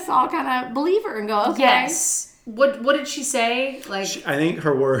made us all kind of believe her and go, okay. Yes. What did she say? Like, I think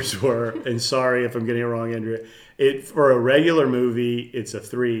her words were, and sorry if I'm getting it wrong, Andrea, for a regular movie, it's a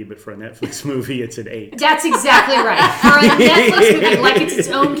 3, but for a Netflix movie, it's an 8. That's exactly right. For a Netflix movie, like it's its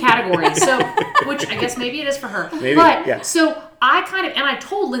own category. So, which I guess maybe it is for her. Maybe, but, yeah. So I I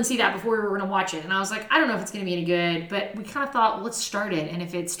told Lindsay that before we were going to watch it. And I was like, I don't know if it's going to be any good, but we kind of thought, well, let's start it. And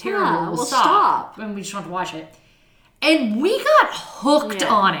if it's terrible, we'll stop. And we just want to watch it. And we got hooked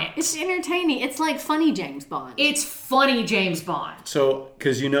on it. It's entertaining. It's like funny James Bond. It's funny James Bond. So,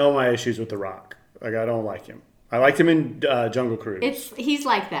 because you know my issues with The Rock. Like, I don't like him. I liked him in Jungle Cruise. He's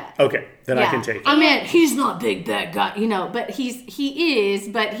like that. Okay, then I can take it. I mean, he's not big bad guy, but he is,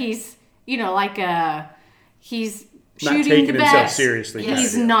 but he's, like he's not shooting taking the himself best. seriously.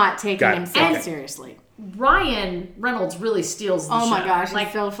 He's not taking himself seriously. Ryan Reynolds really steals the show. Oh my gosh,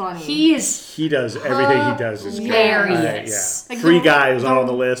 he's so funny. He does everything he does is hilarious. Yeah. Free Guy is not on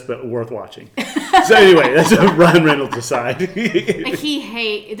the list, but worth watching. So anyway, that's a Ryan Reynolds aside.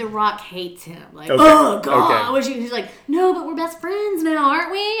 The Rock hates him. Like, oh God, he's like, no, but we're best friends now,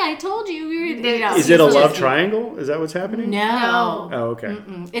 aren't we? I told you. Is it a love triangle? Is that what's happening? No. Oh, okay.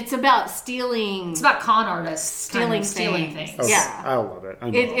 It's about stealing. It's about con artists stealing things. Okay. Yeah, I love it.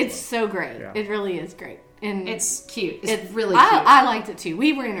 It's so great. Yeah. It really is great. And it's cute. It's really cute. I liked it too.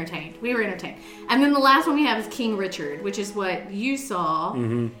 We were entertained. And then the last one we have is King Richard, which is what you saw.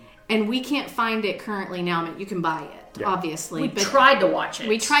 Mm-hmm. And we can't find it currently now. But you can buy it, obviously. We tried to watch it.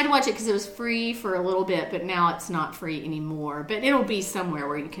 We tried to watch it because it was free for a little bit, but now it's not free anymore. But it'll be somewhere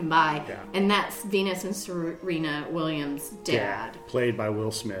where you can buy. Yeah. And that's Venus and Serena Williams' dad. Yeah, played by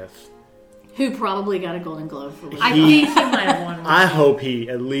Will Smith. Who probably got a Golden Globe for Will. I think he might have won one. I hope he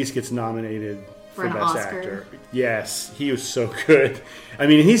at least gets nominated for Best Oscar. Actor. Yes, he was so good. I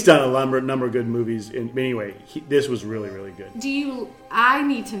mean, he's done a number of good movies. Anyway, this was really, really good. I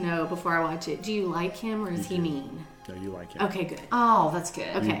need to know before I watch it, do you like him or is he mean? No, you like him. Okay, good. Oh, that's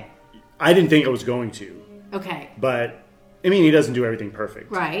good. Okay. I didn't think I was going to. Okay. But I mean, he doesn't do everything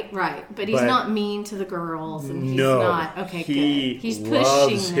perfect. Right. But he's not mean to the girls. And he's no. not. Okay, good. He's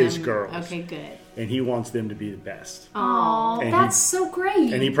loves pushing his them. girls. Okay, good. And he wants them to be the best. Oh, that's so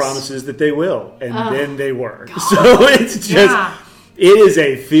great. And he promises that they will. And then they work. God. So it's just... It is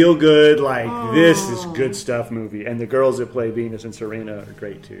a feel-good, this is good stuff movie. And the girls that play Venus and Serena are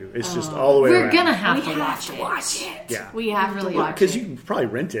great, too. It's just all the way around. We're going to have to watch it. Yeah. We have to watch it. Because you can probably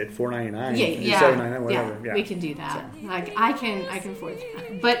rent it, $4.99, yeah. $7.99, whatever. Yeah, we can do that. I can afford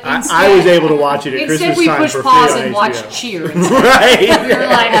that. But instead, I was able to watch it at Christmas time for free on HBO. Instead, we push pause and watch Cheer. Right. We're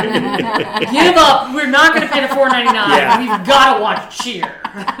like, give up. We're not going to pay the $4.99. Yeah. We've got to watch Cheer.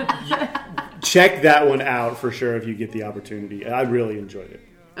 Check that one out for sure if you get the opportunity. I really enjoyed it.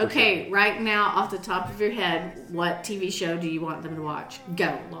 Okay, right now, off the top of your head, what TV show do you want them to watch?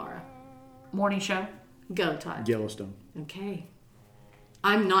 Go, Laura. Morning show. Go, Todd. Yellowstone. Okay.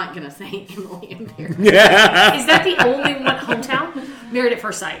 I'm not going to say Emily in Paris. Is that the only one? Hometown? Married at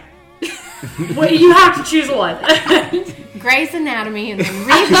First Sight. Well, you have to choose one. Grey's Anatomy, and then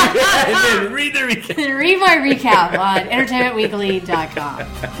read the recap. And read my recap on entertainmentweekly.com.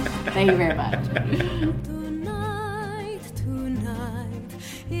 Thank you very much. Tonight,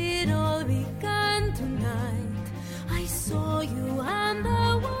 it all began tonight. I saw you and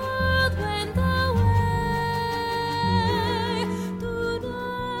the world went away.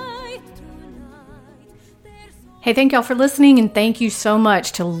 Tonight, Hey, thank y'all for listening, and thank you so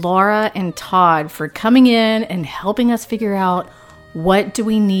much to Laura and Todd for coming in and helping us figure out what do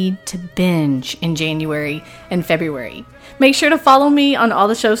we need to binge in January and February. Make sure to follow me on all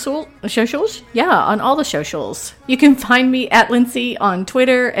the socials. Yeah, on all the socials. You can find me at Lindsay on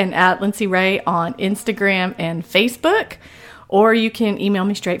Twitter and at Lindsay Ray on Instagram and Facebook. Or you can email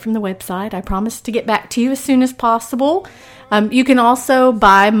me straight from the website. I promise to get back to you as soon as possible. You can also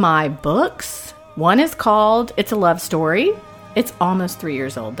buy my books. One is called It's a Love Story. It's almost 3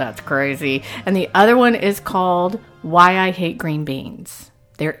 years old. That's crazy. And the other one is called Why I Hate Green Beans.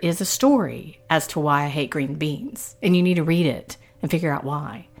 There is a story as to why I hate green beans, and you need to read it and figure out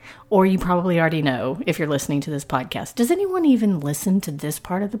why. Or you probably already know if you're listening to this podcast. Does anyone even listen to this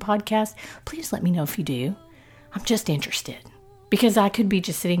part of the podcast? Please let me know if you do. I'm just interested, because I could be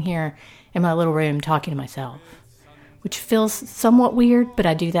just sitting here in my little room talking to myself, which feels somewhat weird, but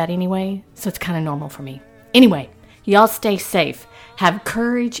I do that anyway, so it's kind of normal for me. Anyway, y'all stay safe. Have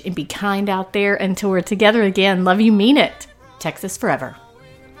courage and be kind out there until we're together again. Love you, mean it. Texas forever.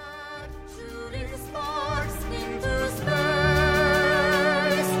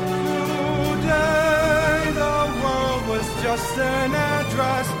 Just an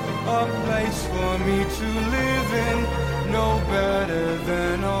address, a place for me to live in, no better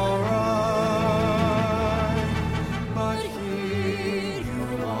than alright. But here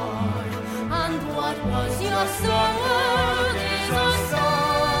you are, and what was your soul is a song.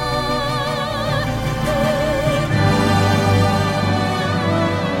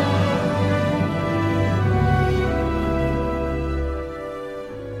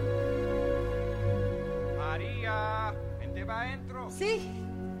 María, vente para adentro. Sí,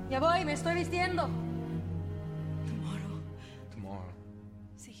 ya voy, me estoy vistiendo.